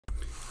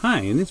Hi,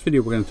 in this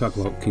video we're going to talk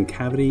about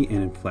concavity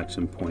and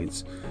inflection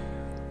points.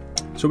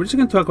 So we're just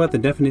going to talk about the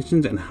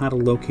definitions and how to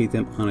locate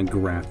them on a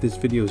graph. This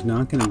video is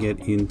not going to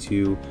get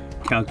into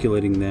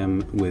calculating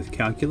them with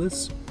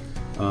calculus,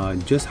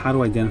 just how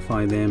to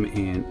identify them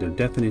and their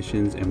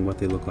definitions and what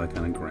they look like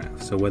on a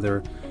graph. So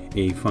whether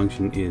a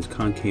function is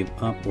concave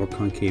up or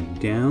concave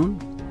down,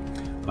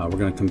 we're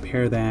going to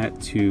compare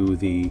that to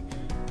the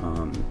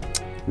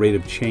rate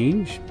of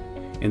change,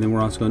 and then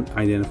we're also going to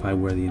identify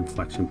where the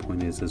inflection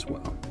point is as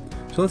well.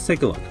 So let's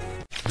take a look.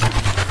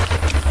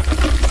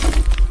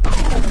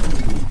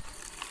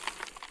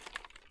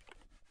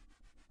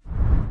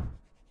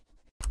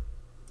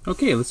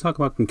 Okay, let's talk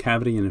about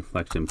concavity and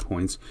inflection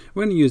points.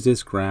 We're going to use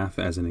this graph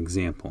as an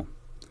example.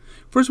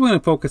 First, we're going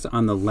to focus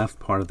on the left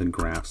part of the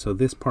graph, so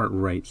this part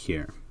right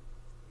here.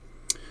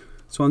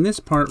 So on this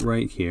part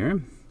right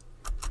here,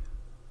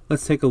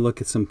 let's take a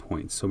look at some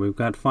points. So we've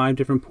got 5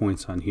 different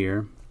points on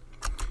here,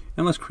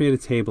 and let's create a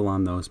table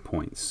on those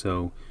points.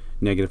 So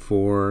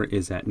 -4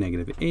 is at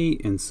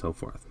 -8 and so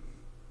forth.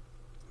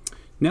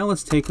 Now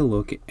let's take a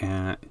look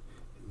at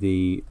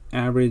the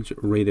average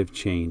rate of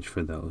change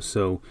for those.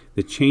 So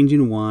the change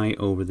in y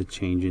over the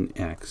change in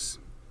x.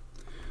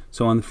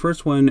 So on the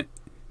first one,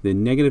 the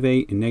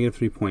 -8 and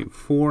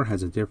 -3.4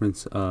 has a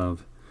difference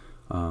of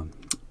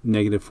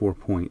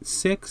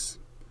 -4.6,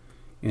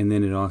 and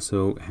then it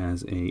also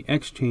has a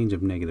x change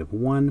of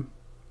 -1.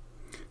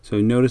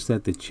 So notice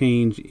that the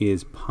change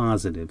is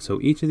positive. So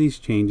each of these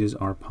changes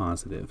are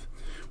positive,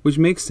 which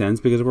makes sense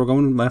because if we're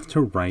going left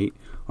to right,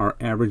 our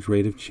average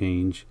rate of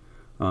change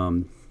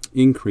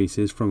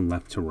increases from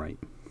left to right.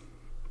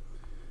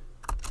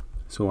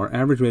 So our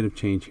average rate of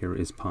change here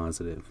is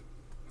positive.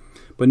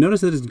 But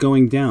notice that it's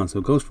going down. So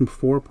it goes from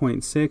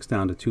 4.6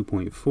 down to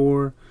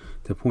 2.4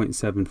 to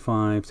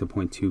 0.75 to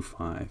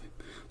 0.25.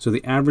 So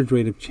the average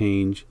rate of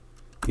change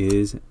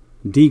is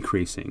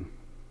decreasing.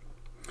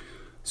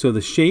 So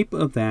the shape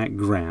of that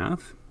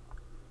graph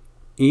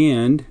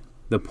and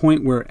the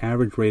point where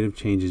average rate of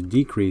change is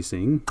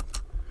decreasing,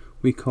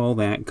 we call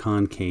that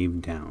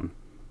concave down.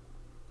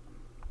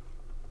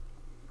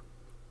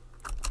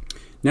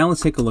 Now let's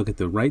take a look at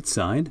the right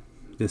side,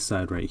 this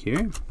side right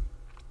here.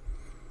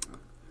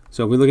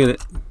 So if we look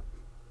at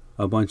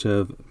a bunch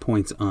of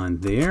points on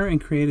there and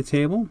create a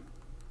table,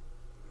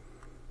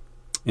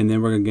 and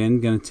then we're again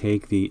going to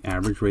take the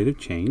average rate of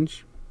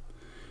change.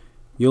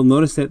 You'll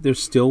notice that they're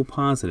still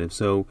positive.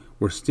 So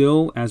we're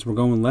still, as we're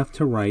going left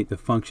to right, the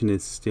function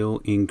is still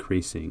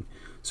increasing.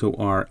 So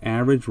our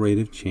average rate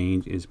of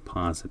change is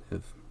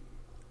positive.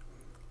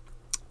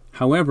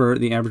 However,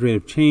 the average rate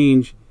of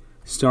change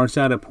starts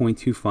out at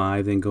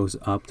 0.25, then goes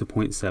up to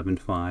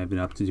 0.75 and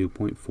up to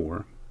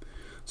 2.4.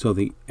 So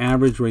the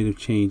average rate of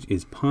change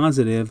is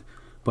positive,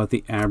 but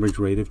the average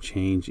rate of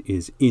change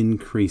is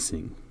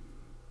increasing.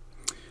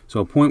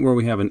 So a point where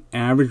we have an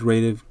average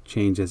rate of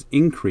change that's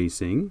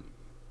increasing,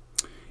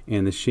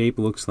 and the shape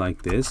looks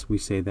like this, we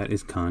say that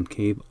is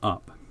concave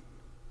up.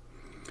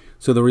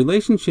 So the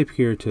relationship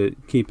here to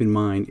keep in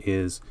mind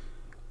is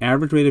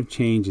average rate of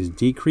change is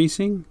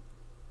decreasing,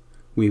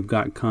 we've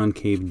got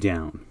concave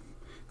down.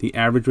 The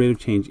average rate of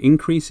change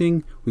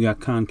increasing, we got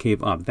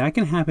concave up. That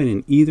can happen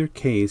in either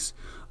case,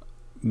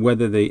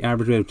 whether the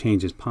average rate of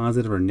change is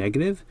positive or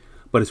negative,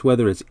 but it's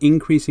whether it's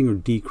increasing or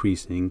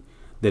decreasing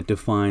that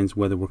defines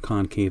whether we're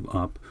concave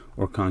up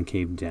or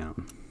concave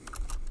down.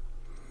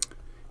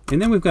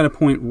 And then we've got a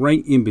point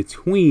right in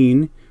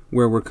between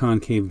where we're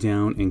concave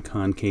down and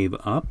concave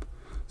up.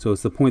 So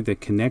it's the point that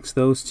connects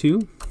those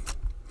two,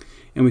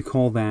 and we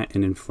call that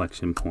an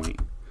inflection point.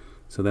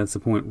 So that's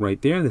the point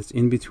right there that's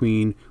in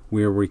between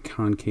where we're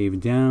concave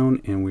down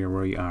and where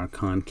we are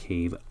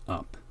concave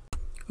up.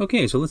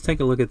 Okay, so let's take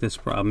a look at this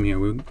problem here.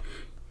 We're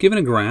given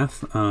a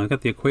graph. I've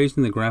got the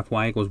equation, the graph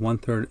y equals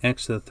 1/3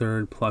 x to the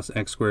third plus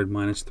x squared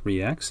minus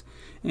 3x.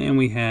 And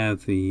we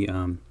have the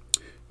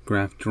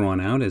graph drawn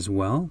out as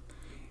well.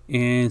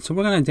 And so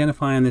we're going to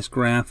identify on this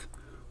graph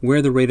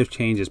where the rate of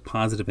change is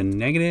positive and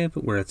negative,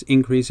 where it's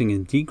increasing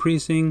and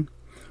decreasing,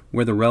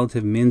 where the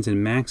relative mins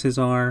and maxes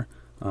are,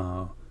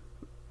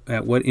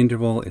 at what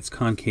interval it's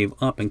concave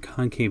up and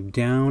concave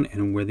down,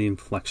 and where the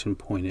inflection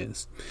point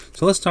is.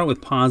 So let's start with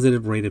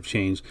positive rate of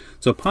change.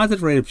 So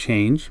positive rate of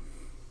change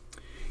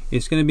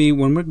is going to be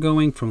when we're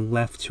going from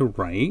left to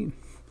right,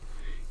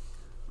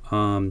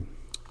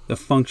 the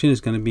function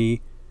is going to be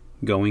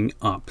going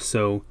up.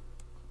 So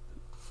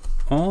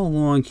all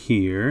along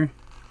here,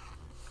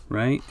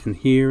 right, and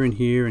here and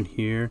here and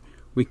here,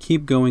 we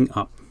keep going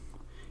up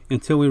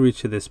until we reach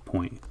to this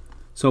point.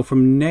 So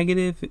from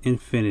negative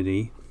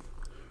infinity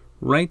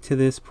right to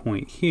this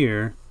point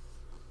here,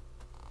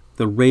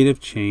 the rate of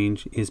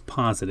change is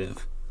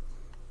positive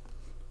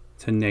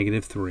to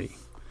 -3,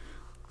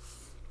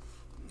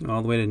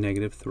 all the way to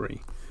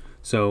 -3.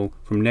 So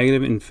from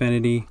negative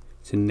infinity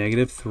to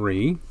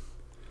 -3,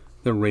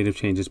 the rate of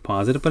change is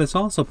positive, but it's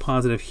also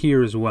positive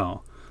here as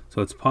well.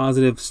 So it's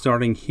positive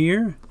starting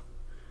here,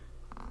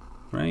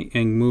 right,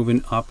 and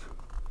moving up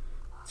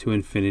to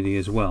infinity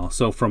as well.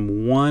 So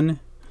from 1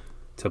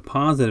 to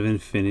positive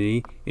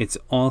infinity, it's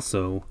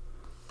also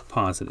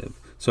positive.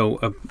 So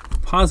a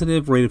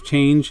positive rate of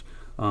change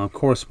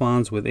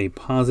corresponds with a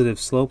positive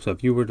slope. So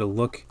if you were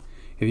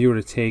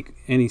to take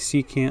any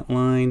secant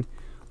line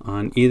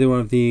on either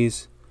of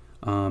these,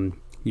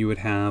 you would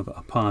have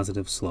a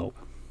positive slope.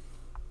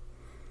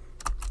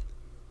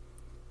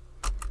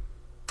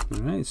 All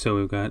right, so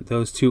we've got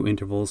those two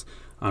intervals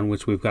on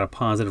which we've got a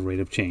positive rate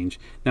of change.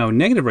 Now, a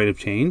negative rate of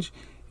change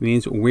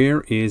means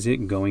where is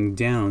it going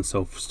down?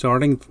 So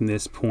starting from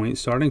this point,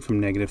 starting from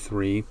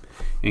 -3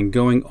 and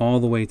going all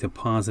the way to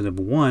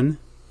 +1,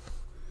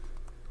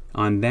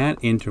 on that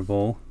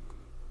interval,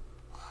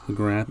 the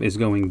graph is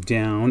going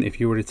down. If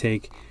you were to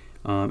take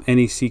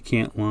any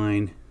secant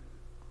line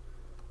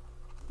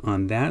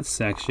on that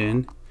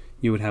section,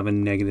 you would have a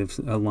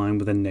line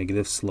with a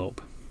negative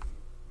slope.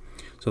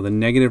 So the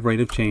negative rate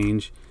of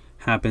change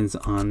happens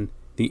on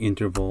the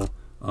interval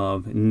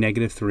of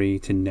 -3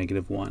 to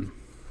 -1.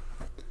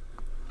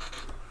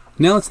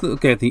 Now let's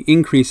look at the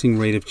increasing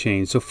rate of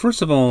change. So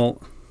first of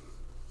all,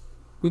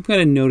 we've got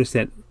to notice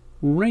that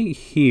right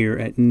here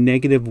at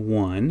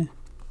 -1,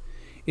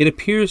 it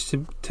appears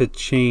to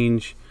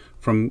change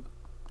from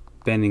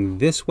bending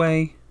this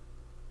way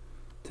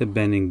to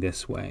bending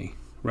this way,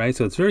 right?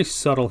 So it's very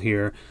subtle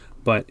here,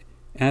 but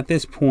at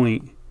this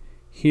point,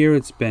 here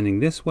it's bending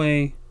this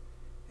way,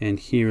 and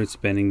here it's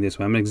bending this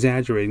way. I'm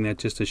exaggerating that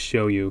just to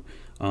show you,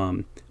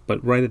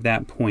 but right at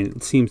that point,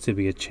 it seems to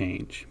be a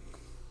change.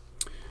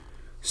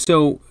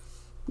 So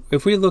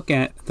if we look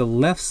at the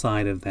left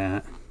side of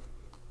that,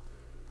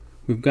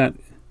 we're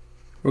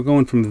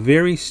going from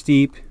very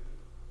steep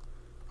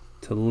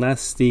to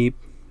less steep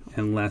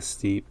and less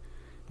steep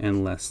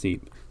and less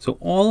steep. So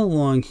all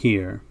along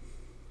here,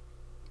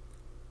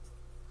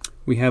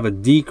 we have a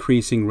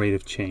decreasing rate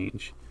of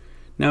change.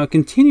 Now it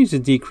continues to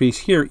decrease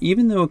here.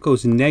 Even though it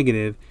goes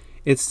negative,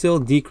 it's still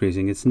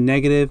decreasing. It's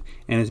negative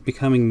and it's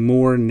becoming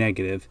more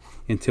negative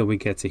until we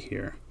get to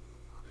here.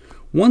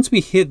 Once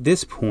we hit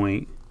this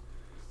point,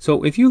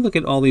 so if you look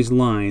at all these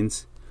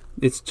lines,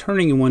 it's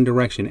turning in one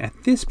direction. At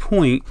this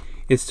point,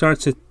 it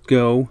starts to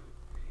go,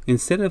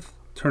 instead of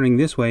turning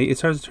this way, it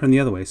starts to turn the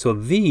other way. So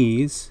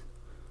these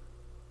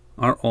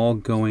are all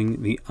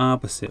going the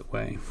opposite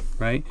way,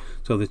 right?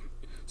 So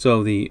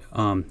the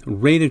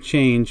rate of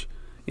change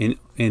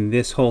in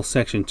this whole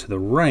section to the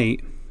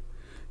right,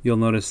 you'll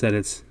notice that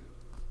it's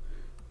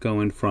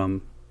going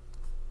from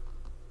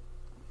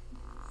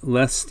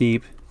less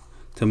steep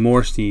to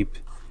more steep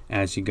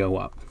as you go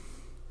up.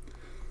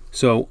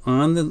 So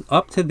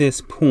up to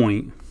this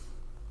point,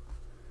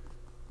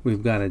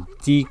 we've got a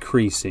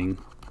decreasing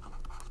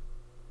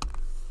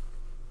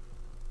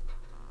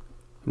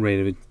rate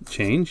of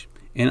change,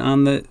 and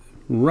on the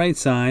right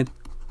side,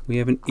 we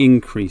have an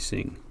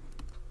increasing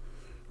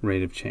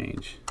rate of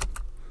change.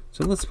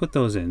 So let's put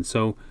those in.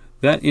 So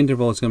that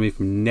interval is going to be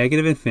from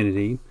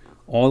 -infinity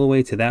all the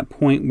way to that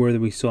point where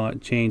we saw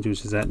it change,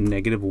 which is at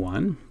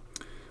 -1.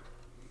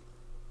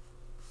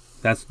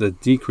 That's the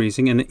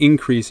decreasing, and the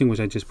increasing, which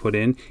I just put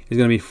in, is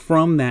going to be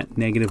from that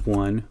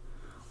 -1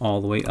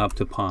 all the way up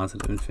to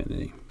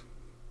 +infinity.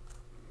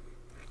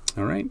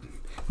 All right.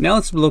 Now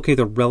let's locate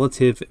the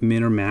relative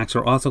min or max,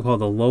 or also called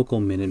the local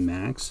min and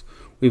max.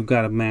 We've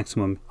got a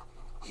maximum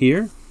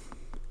here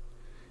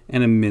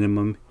and a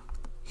minimum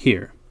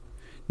here.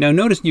 Now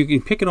notice you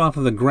can pick it off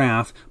of the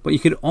graph, but you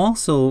could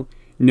also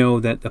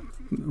know that the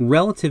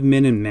relative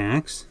min and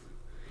max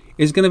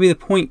is going to be the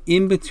point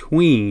in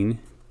between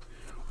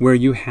where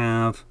you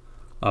have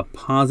a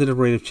positive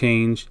rate of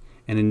change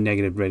and a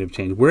negative rate of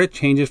change. Where it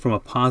changes from a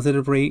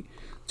positive rate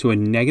to a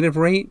negative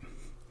rate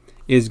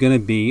is going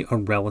to be a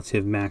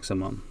relative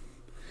maximum.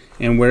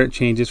 And where it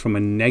changes from a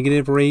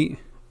negative rate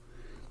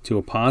to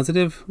a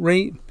positive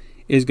rate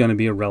is going to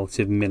be a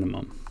relative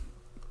minimum.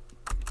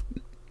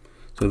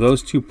 So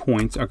those 2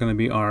 points are going to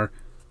be our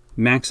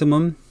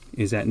maximum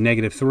is at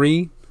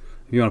 -3.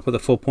 If you want to put the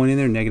full point in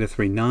there,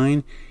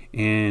 -3.9,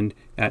 and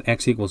at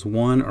x equals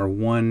 1 or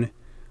 1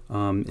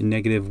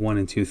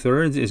 -1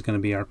 2/3 is going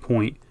to be our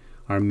point,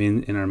 our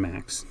min and our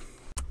max.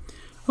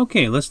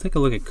 Okay, let's take a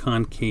look at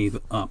concave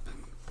up.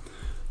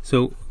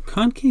 So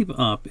concave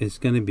up is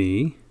going to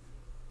be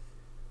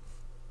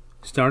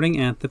starting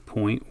at the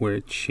point where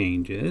it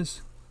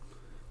changes.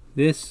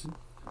 This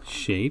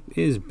shape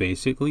is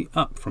basically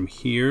up from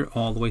here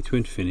all the way to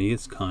infinity.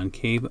 It's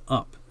concave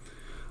up.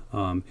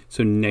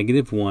 So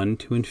 -1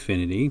 to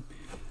infinity.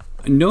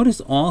 Notice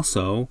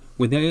also,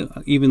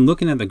 without even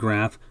looking at the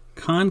graph,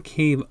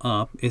 concave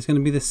up is going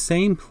to be the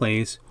same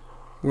place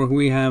where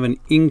we have an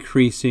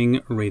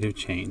increasing rate of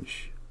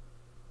change.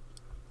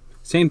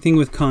 Same thing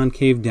with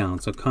concave down.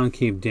 So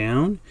concave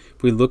down,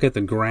 if we look at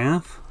the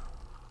graph,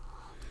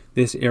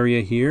 this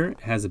area here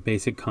has a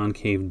basic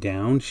concave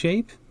down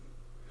shape.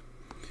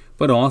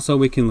 But also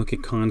we can look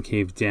at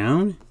concave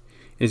down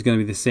is going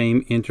to be the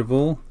same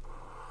interval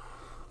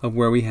of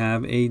where we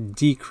have a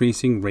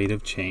decreasing rate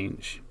of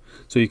change.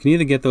 So you can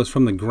either get those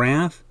from the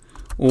graph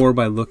or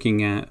by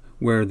looking at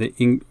where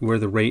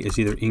the rate is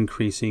either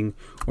increasing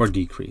or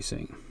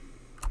decreasing.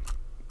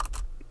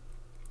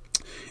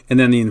 And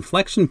then the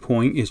inflection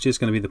point is just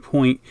going to be the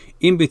point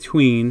in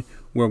between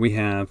where we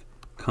have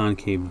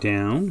concave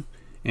down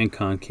and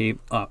concave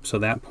up. So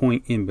that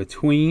point in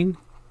between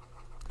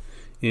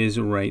is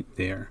right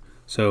there.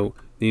 So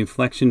the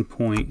inflection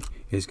point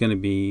is going to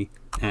be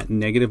at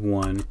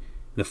 -1.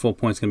 The full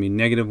point is going to be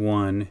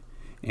 -1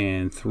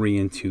 and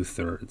 3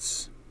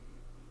 2/3.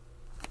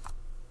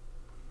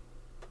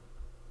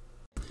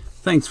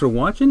 Thanks for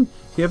watching.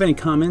 If you have any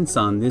comments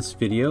on this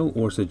video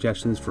or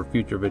suggestions for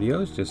future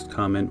videos, just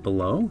comment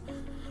below.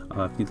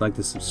 If you'd like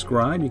to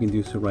subscribe, you can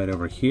do so right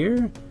over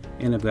here.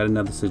 And I've got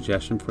another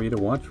suggestion for you to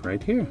watch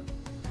right here.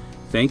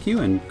 Thank you,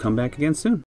 and come back again soon.